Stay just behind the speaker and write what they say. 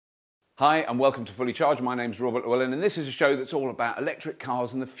Hi and welcome to Fully Charged. My name's Robert Llewellyn and this is a show that's all about electric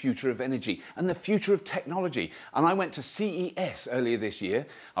cars and the future of energy and the future of technology. And I went to CES earlier this year.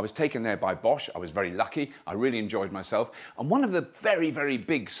 I was taken there by Bosch. I was very lucky. I really enjoyed myself. And one of the very, very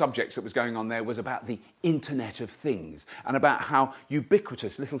big subjects that was going on there was about the Internet of Things and about how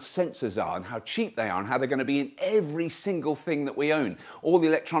ubiquitous little sensors are and how cheap they are and how they're going to be in every single thing that we own. All the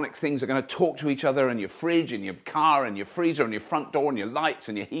electronic things are going to talk to each other, and your fridge and your car and your freezer and your front door and your lights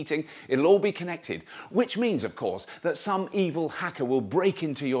and your heating. It'll all be connected, which means, of course, that some evil hacker will break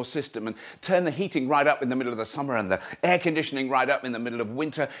into your system and turn the heating right up in the middle of the summer and the air conditioning right up in the middle of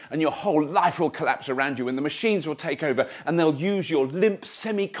winter, and your whole life will collapse around you and the machines will take over and they'll use your limp,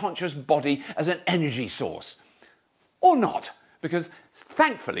 semi-conscious body as an energy source. Or not, because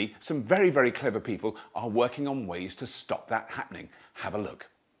thankfully some very, very clever people are working on ways to stop that happening. Have a look.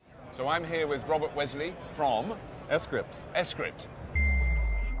 So I'm here with Robert Wesley from Escrypt. Escrypt.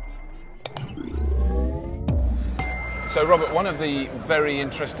 So Robert, one of the very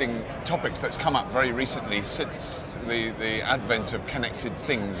interesting topics that's come up very recently since the advent of connected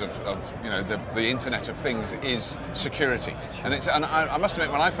things, of the Internet of Things, is security. And I must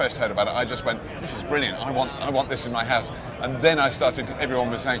admit, when I first heard about it, I just went, this is brilliant, I want this in my house. And then everyone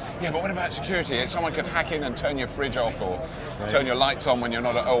was saying, yeah, but what about security? If someone could hack in and turn your fridge off, or turn your lights on when you're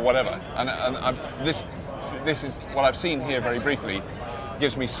not, or whatever. This is what I've seen here very briefly.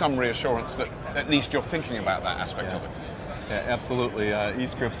 Gives me some reassurance that at least you're thinking about that aspect of it. Yeah, absolutely.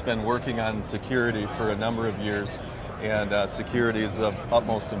 Escrypt's been working on security for a number of years, and security is of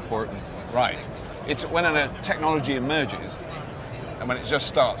utmost importance. Right. It's when a technology emerges, and when it just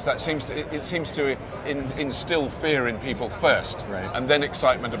starts, it seems to instill fear in people first, right, and then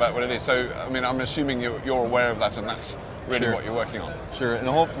excitement about what it is. So, I mean, I'm assuming you're aware of that, and that's really what you're working on. Sure, and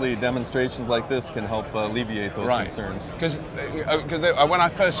hopefully demonstrations like this can help alleviate those concerns. Because when I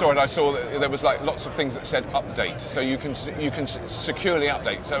first saw it, I saw that there was like lots of things that said update, so you can securely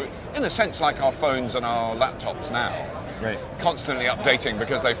update. So in a sense, like our phones and our laptops now, right, constantly updating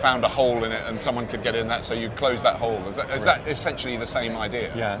because they found a hole in it and someone could get in that, so you close that hole. Is that essentially the same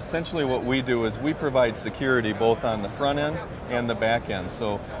idea? Yeah, essentially what we do is we provide security both on the front end and the back end.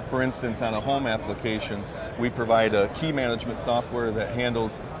 So for instance, on a home application, we provide a key management software that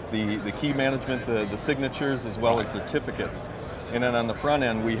handles the key management, the signatures, as well as certificates. And then on the front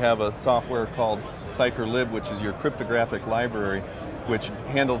end, we have a software called CyclerLib, which is your cryptographic library, which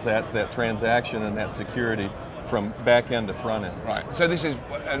handles that transaction and that security from back end to front end. Right. So this is,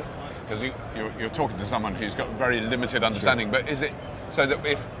 because you're talking to someone who's got very limited understanding, but is it so that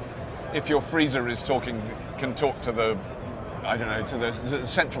if your freezer can talk to the, I don't know, to the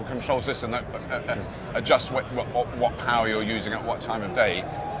central control system that adjusts what power you're using at what time of day,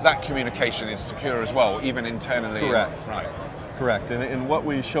 that communication is secure as well, even internally? Correct. Right. Correct. And what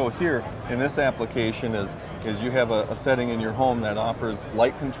we show here in this application is you have a setting in your home that offers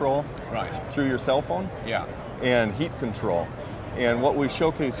light control through your cell phone, and heat control. And what we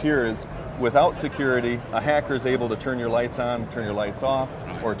showcase here is, without security, a hacker is able to turn your lights on, turn your lights off,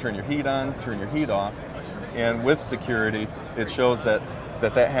 or turn your heat on, turn your heat off. And with security, it shows that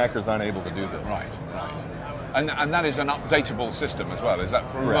hacker's unable to do this. Right. And that is an updatable system as well. Is that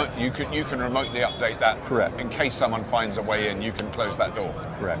remote? You can remotely update that. Correct. In case someone finds a way in, you can close that door.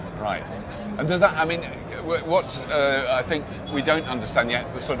 Correct. Right. And does that? I mean, what I think we don't understand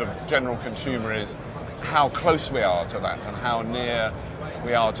yet, the sort of general consumer, is how close we are to that and how near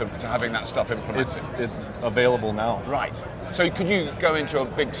we are to having that stuff implemented. It's available now. Right. So could you go into a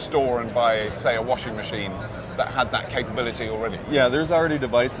big store and buy, say, a washing machine that had that capability already? Yeah, there's already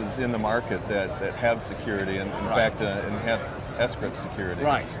devices in the market that have security, and in fact, and have Escrypt security.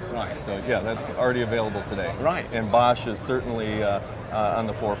 Right. So yeah, that's already available today. Right. And Bosch is certainly on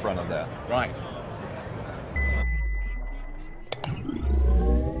the forefront of that. Right.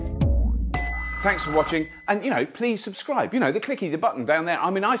 Thanks for watching, and please subscribe. The clicky, the button down there.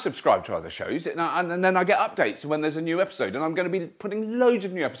 I mean, I subscribe to other shows, and then I get updates when there's a new episode, and I'm going to be putting loads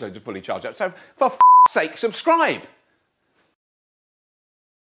of new episodes of Fully Charged up. So for f***'s sake, subscribe!